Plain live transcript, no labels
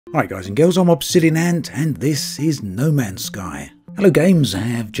Hi guys and girls, I'm Obsidian Ant and this is No Man's Sky. Hello Games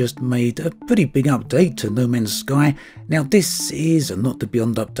have just made a pretty big update to No Man's Sky. Now this is not the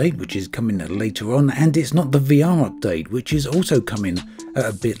Beyond update, which is coming later on, and it's not the VR update, which is also coming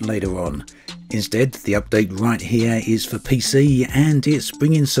a bit later on. Instead, the update right here is for PC and it's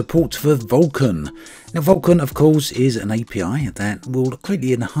bringing support for Vulkan. Now Vulkan of course is an API that will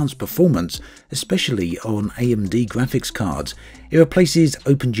greatly enhance performance, especially on AMD graphics cards. It replaces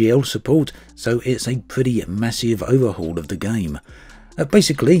OpenGL support, so it's a pretty massive overhaul of the game.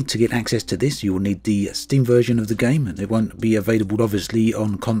 Basically, to get access to this you will need the Steam version of the game, and it won't be available obviously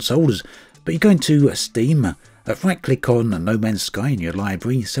on consoles, but you go into Steam, right click on No Man's Sky in your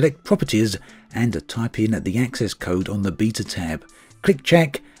library, select Properties and type in the access code on the Beta tab. Click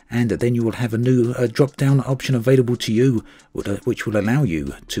Check and then you will have a new drop down option available to you, which will allow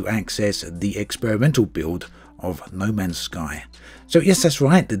you to access the experimental build of No Man's Sky. So yes, that's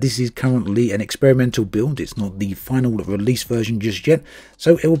right, this is currently an experimental build. It's not the final release version just yet,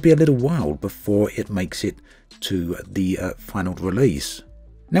 so it will be a little while before it makes it to the final release.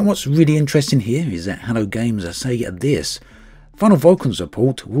 Now what's really interesting here is that Hello Games say this: Final Vulkan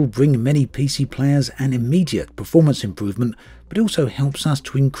support will bring many PC players an immediate performance improvement, but it also helps us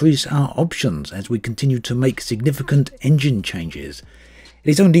to increase our options as we continue to make significant engine changes. It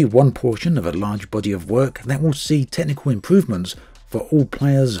is only one portion of a large body of work that will see technical improvements for all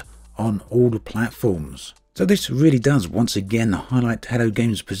players on all platforms. So this really does once again highlight Hello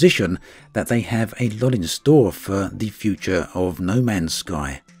Games' position that they have a lot in store for the future of No Man's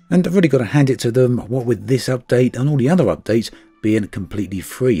Sky. And I've really got to hand it to them, what with this update and all the other updates being completely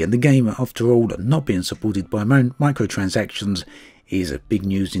free, and the game after all not being supported by microtransactions is big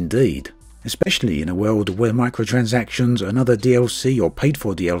news indeed. Especially in a world where microtransactions and other DLC or paid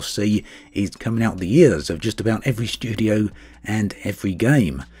for DLC is coming out the ears of just about every studio and every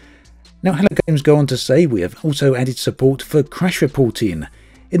game. Now Hello Games go on to say we have also added support for crash reporting.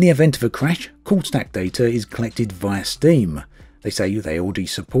 In the event of a crash, call stack data is collected via Steam. They say they already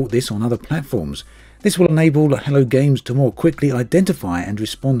support this on other platforms. This will enable Hello Games to more quickly identify and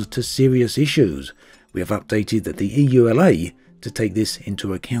respond to serious issues. We have updated the EULA to take this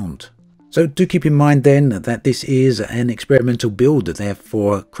into account. So do keep in mind then that this is an experimental build,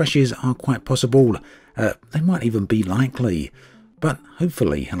 therefore crashes are quite possible. They might even be likely. But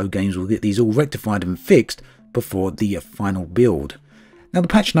hopefully Hello Games will get these all rectified and fixed before the final build. Now the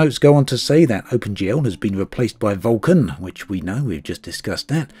patch notes go on to say that OpenGL has been replaced by Vulkan, which we know, we've just discussed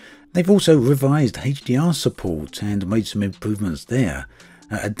that. They've also revised HDR support and made some improvements there.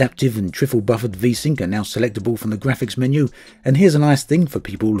 Adaptive and triple buffered VSync are now selectable from the graphics menu, and here's a nice thing for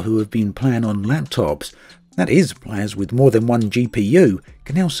people who have been playing on laptops. That is, players with more than one GPU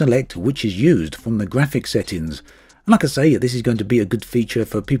can now select which is used from the graphics settings. And like I say, this is going to be a good feature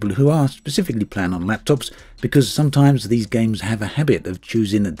for people who are specifically playing on laptops, because sometimes these games have a habit of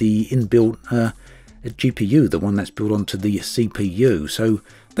choosing the inbuilt GPU, the one that's built onto the CPU. So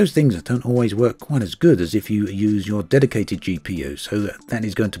those things don't always work quite as good as if you use your dedicated GPU, so that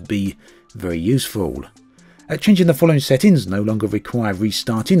is going to be very useful. Changing the following settings no longer require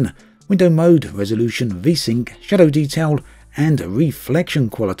restarting: window mode, resolution, VSync, shadow detail and reflection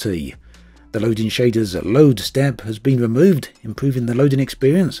quality. The loading shader's load step has been removed, improving the loading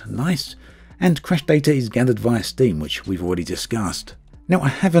experience, nice. And crash data is gathered via Steam, which we've already discussed. Now I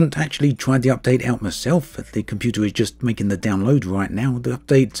haven't actually tried the update out myself, the computer is just making the download right now. The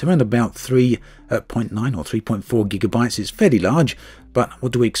update's around about 3.9 or 3.4 gigabytes, it's fairly large, but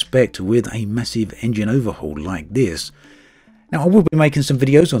what do we expect with a massive engine overhaul like this? Now I will be making some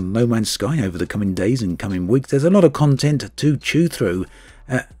videos on No Man's Sky over the coming days and coming weeks. There's a lot of content to chew through,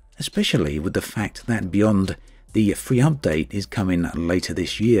 especially with the fact that Beyond, the free update, is coming later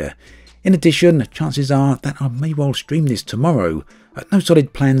this year. In addition, chances are that I may well stream this tomorrow. No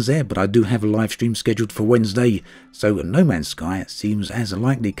solid plans there, but I do have a live stream scheduled for Wednesday, so No Man's Sky seems as a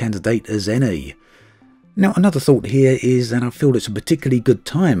likely candidate as any. Now another thought here is that I feel it's a particularly good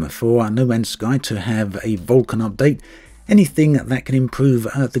time for No Man's Sky to have a Vulkan update. Anything that can improve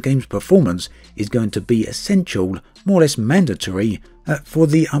the game's performance is going to be essential, more or less mandatory, for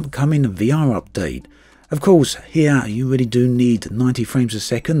the upcoming VR update. Of course, here you really do need 90 frames a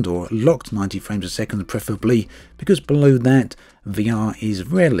second, or locked 90 frames a second preferably, because below that VR is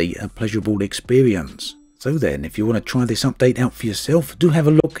rarely a pleasurable experience. So then, if you want to try this update out for yourself, do have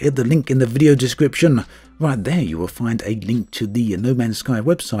a look at the link in the video description. Right there you will find a link to the No Man's Sky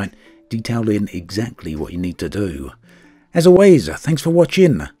website detailing exactly what you need to do. As always, thanks for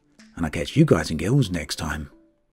watching, and I'll catch you guys and girls next time.